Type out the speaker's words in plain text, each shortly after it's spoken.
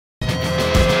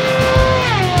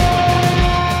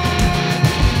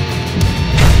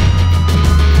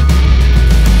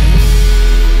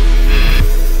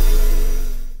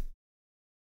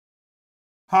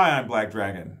Hi, I'm Black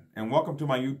Dragon, and welcome to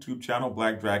my YouTube channel,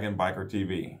 Black Dragon Biker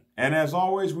TV. And as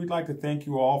always, we'd like to thank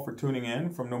you all for tuning in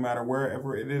from no matter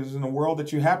wherever it is in the world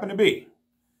that you happen to be.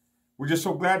 We're just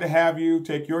so glad to have you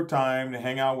take your time to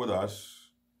hang out with us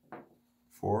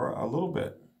for a little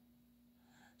bit.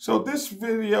 So this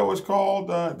video is called,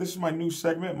 this is my new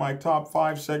segment, my top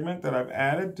 5 segment that I've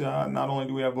added. Not only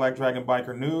do we have Black Dragon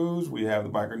Biker News, we have the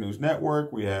Biker News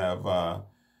Network, we have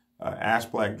Ask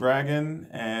Black Dragon,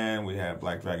 and we have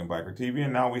Black Dragon Biker TV,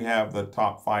 and now we have the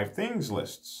top 5 things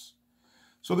lists.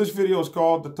 So this video is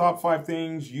called the top 5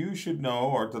 things you should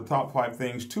know, or the top 5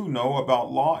 things to know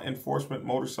about law enforcement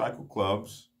motorcycle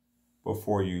clubs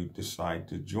before you decide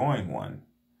to join one.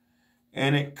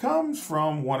 And it comes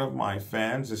from one of my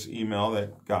fans, this email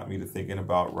that got me to thinking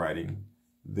about writing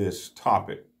this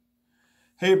topic.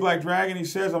 Hey, Black Dragon, he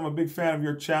says, I'm a big fan of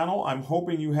your channel. I'm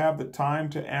hoping you have the time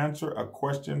to answer a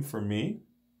question for me.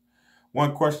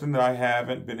 One question that I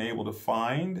haven't been able to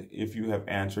find, if you have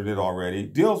answered it already,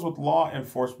 deals with law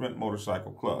enforcement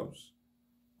motorcycle clubs,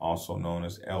 also known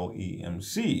as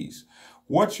LEMCs.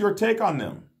 What's your take on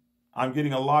them? I'm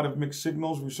getting a lot of mixed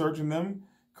signals researching them.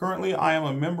 Currently, I am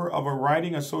a member of a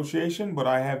riding association, but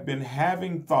I have been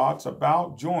having thoughts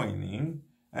about joining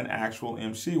an actual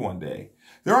MC one day.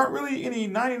 There aren't really any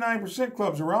 99%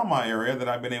 clubs around my area that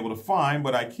I've been able to find,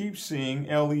 but I keep seeing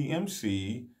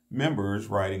LEMC members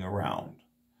riding around.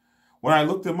 When I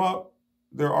look them up,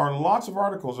 there are lots of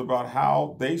articles about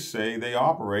how they say they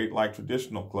operate like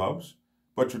traditional clubs,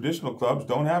 but traditional clubs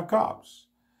don't have cops.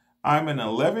 I'm an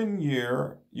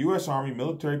 11-year U.S. Army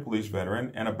military police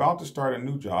veteran and about to start a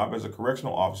new job as a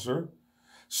correctional officer.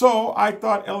 So I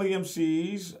thought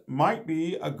LEMCs might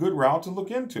be a good route to look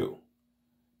into.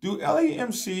 Do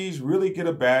LEMCs really get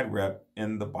a bad rep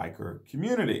in the biker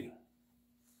community?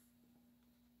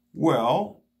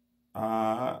 Well,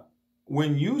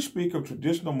 when you speak of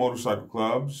traditional motorcycle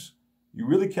clubs, you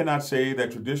really cannot say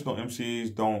that traditional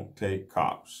MCs don't take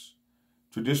cops.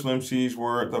 Traditional MCs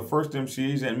were the first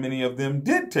MCs, and many of them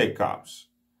did take cops,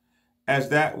 as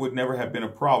that would never have been a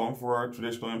problem for a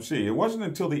traditional MC. It wasn't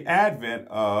until the advent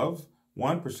of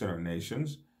 1%er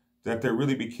nations that there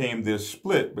really became this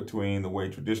split between the way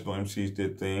traditional MCs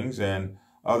did things and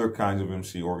other kinds of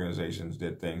MC organizations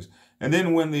did things. And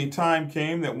then when the time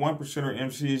came that 1%er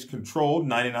MCs controlled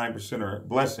 99%er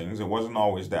blessings, it wasn't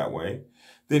always that way,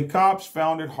 then cops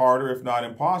found it harder, if not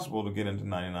impossible, to get into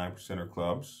 99%er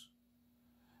clubs.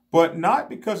 But not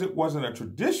because it wasn't a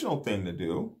traditional thing to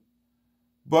do,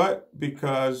 but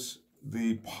because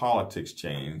the politics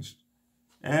changed.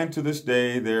 And to this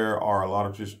day, there are a lot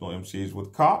of traditional MCs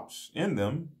with cops in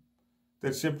them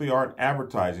that simply aren't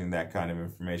advertising that kind of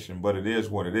information, but it is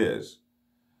what it is.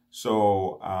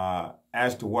 So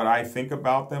as to what I think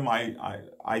about them,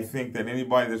 I think that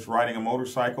anybody that's riding a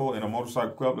motorcycle in a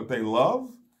motorcycle club that they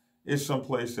love is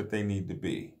someplace that they need to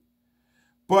be.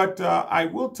 But I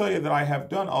will tell you that I have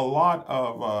done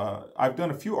I've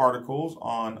done a few articles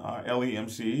on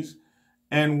LEMCs,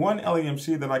 and one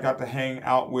LEMC that I got to hang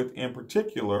out with in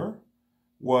particular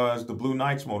was the Blue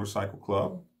Knights Motorcycle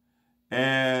Club.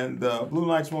 And the Blue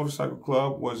Knights Motorcycle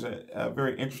Club was a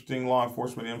very interesting law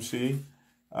enforcement MC,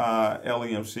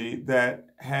 LEMC, that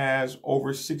has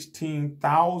over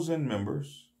 16,000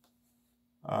 members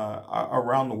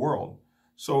around the world.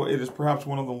 So it is perhaps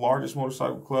one of the largest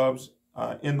motorcycle clubs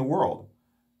in the world.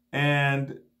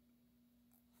 And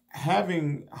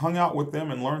having hung out with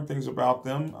them and learned things about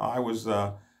them, I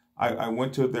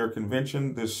went to their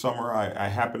convention this summer. I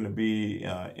happened to be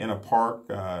in a park,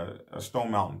 a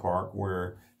Stone Mountain Park,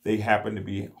 where they happened to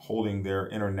be holding their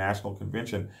international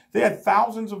convention. They had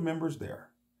thousands of members there.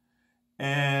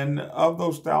 And of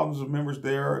those thousands of members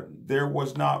there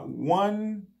was not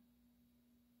one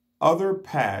other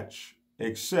patch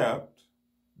except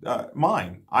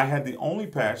mine. I had the only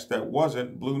patch that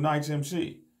wasn't Blue Knights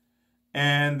MC.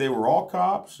 And they were all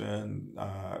cops and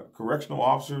correctional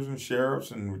officers and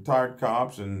sheriffs and retired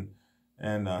cops and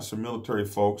some military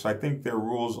folks. I think their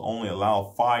rules only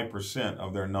allow 5%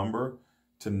 of their number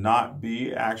to not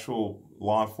be actual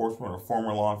law enforcement or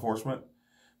former law enforcement.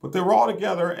 But they were all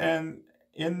together, and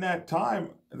in that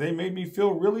time, they made me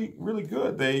feel really, really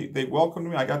good. They welcomed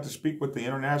me. I got to speak with the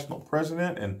international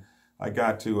president, and I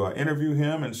got to interview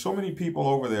him and so many people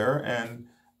over there, and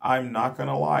I'm not going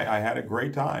to lie, I had a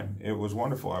great time. It was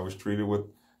wonderful. I was treated with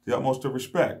the utmost of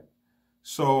respect.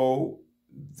 So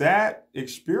that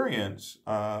experience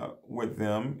with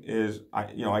them is,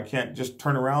 I can't just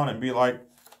turn around and be like,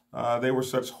 they were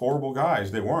such horrible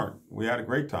guys. They weren't. We had a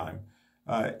great time.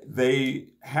 They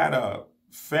had a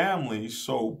family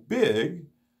so big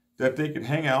that they could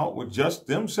hang out with just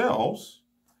themselves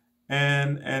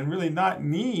and really not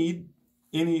need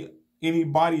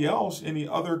anybody else, any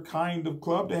other kind of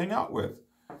club to hang out with,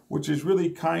 which is really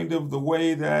kind of the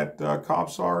way that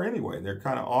cops are anyway. They're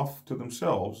kind of off to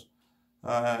themselves,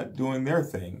 doing their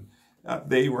thing.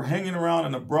 They were hanging around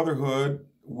in a brotherhood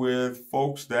with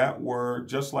folks that were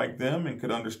just like them and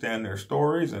could understand their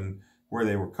stories and where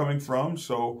they were coming from.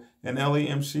 So an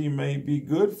LEMC may be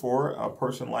good for a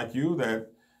person like you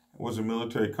that was a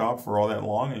military cop for all that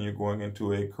long, and you're going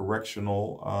into a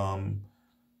correctional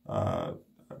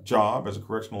job as a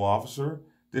correctional officer.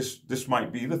 This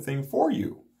might be the thing for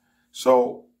you.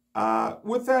 So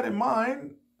with that in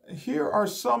mind, here are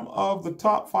some of the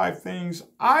top 5 things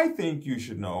I think you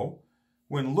should know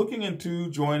when looking into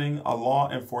joining a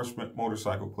law enforcement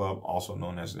motorcycle club, also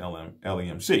known as an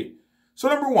LEMC. So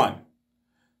number 1,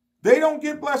 they don't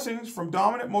get blessings from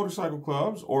dominant motorcycle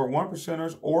clubs or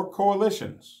 1%ers or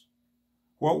coalitions.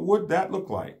 What would that look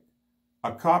like?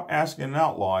 A cop asking an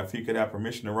outlaw if he could have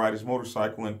permission to ride his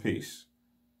motorcycle in peace.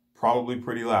 Probably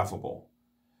pretty laughable.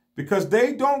 Because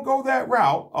they don't go that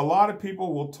route, a lot of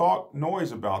people will talk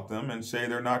noise about them and say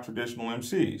they're not traditional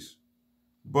MCs.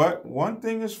 But one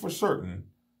thing is for certain,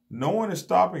 no one is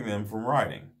stopping them from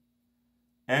riding.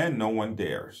 And no one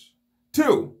dares.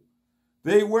 2,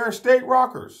 they wear state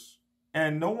rockers,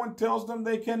 and no one tells them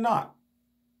they cannot.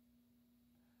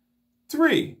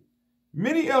 3,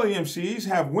 many LEMCs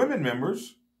have women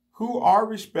members who are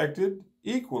respected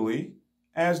equally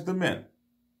as the men.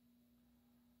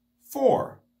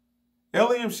 4,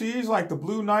 LEMCs like the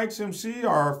Blue Knights MC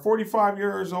are 45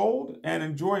 years old and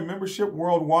enjoy membership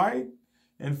worldwide.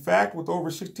 In fact, with over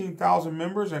 16,000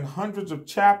 members and hundreds of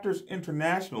chapters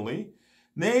internationally,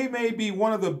 they may be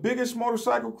one of the biggest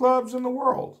motorcycle clubs in the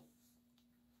world.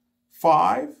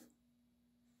 5,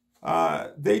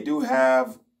 they do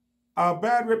have a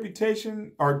bad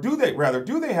reputation, or do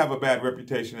they have a bad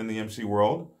reputation in the MC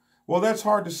world? Well, that's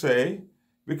hard to say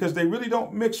because they really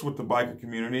don't mix with the biker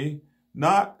community.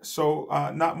 Not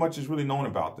much is really known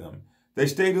about them. They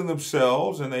stay to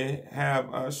themselves, and they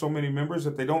have so many members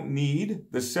that they don't need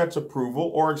the set's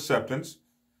approval or acceptance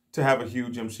to have a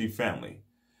huge MC family.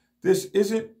 This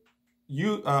isn't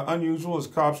unusual, as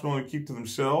cops normally keep to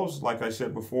themselves, like I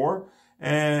said before,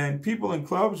 and people in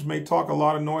clubs may talk a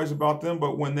lot of noise about them,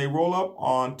 but when they roll up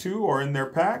on 2 or in their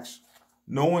packs,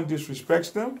 no one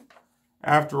disrespects them.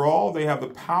 After all, they have the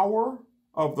power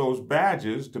of those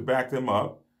badges to back them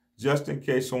up, just in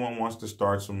case someone wants to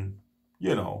start some,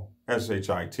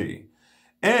 SHIT.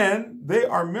 And they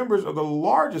are members of the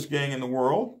largest gang in the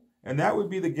world, and that would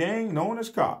be the gang known as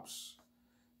cops.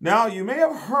 Now, you may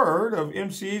have heard of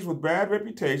MCs with bad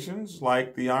reputations,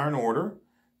 like the Iron Order,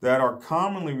 that are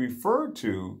commonly referred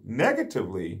to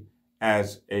negatively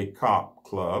as a cop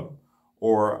club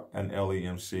or an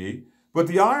LEMC, but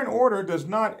the Iron Order does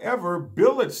not ever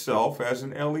bill itself as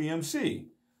an LEMC.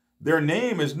 Their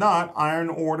name is not Iron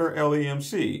Order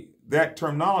LEMC. That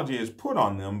terminology is put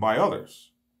on them by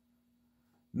others,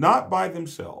 not by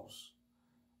themselves.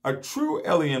 A true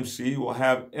LEMC will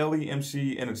have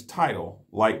LEMC in its title,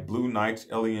 like Blue Knights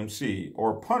LEMC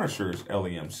or Punishers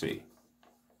LEMC.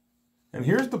 And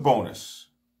here's the bonus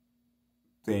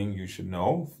thing you should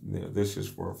know. This is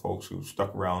for folks who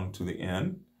stuck around to the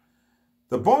end.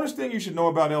 The bonus thing you should know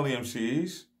about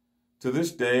LEMCs, to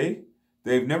this day,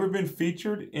 they've never been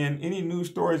featured in any news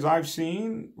stories I've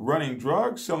seen, running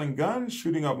drugs, selling guns,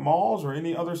 shooting up malls, or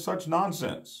any other such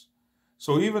nonsense.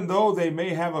 So even though they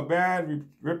may have a bad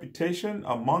reputation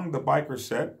among the biker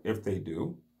set, if they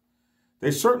do, they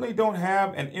certainly don't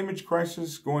have an image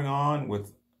crisis going on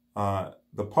with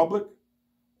the public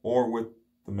or with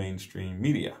the mainstream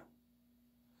media.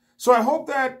 So I hope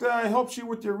that helps you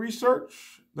with your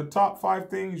research, the top 5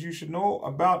 things you should know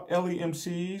about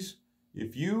LEMCs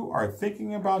if you are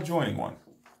thinking about joining one.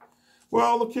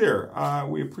 Well, look here.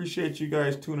 We appreciate you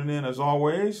guys tuning in as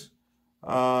always.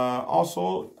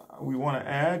 Also, we want to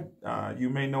add, you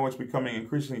may know it's becoming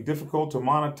increasingly difficult to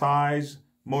monetize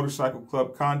motorcycle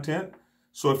club content.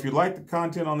 So if you like the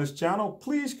content on this channel,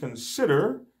 please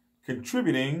consider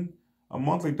contributing a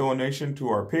monthly donation to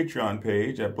our Patreon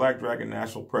page at Black Dragon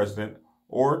National President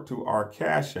or to our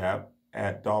Cash App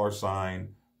at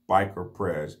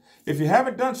 $BikerPrez. If you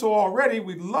haven't done so already,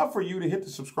 we'd love for you to hit the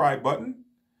subscribe button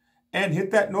and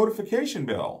hit that notification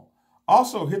bell.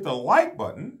 Also hit the like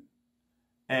button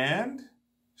and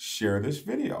share this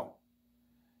video.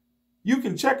 You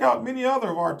can check out many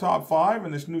other of our top 5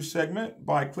 in this new segment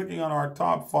by clicking on our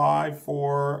top 5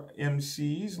 for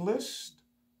MCs list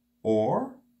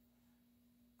or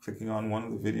clicking on one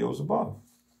of the videos above.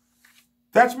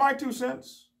 That's my 2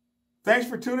 cents. Thanks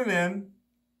for tuning in,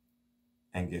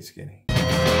 and get skinny.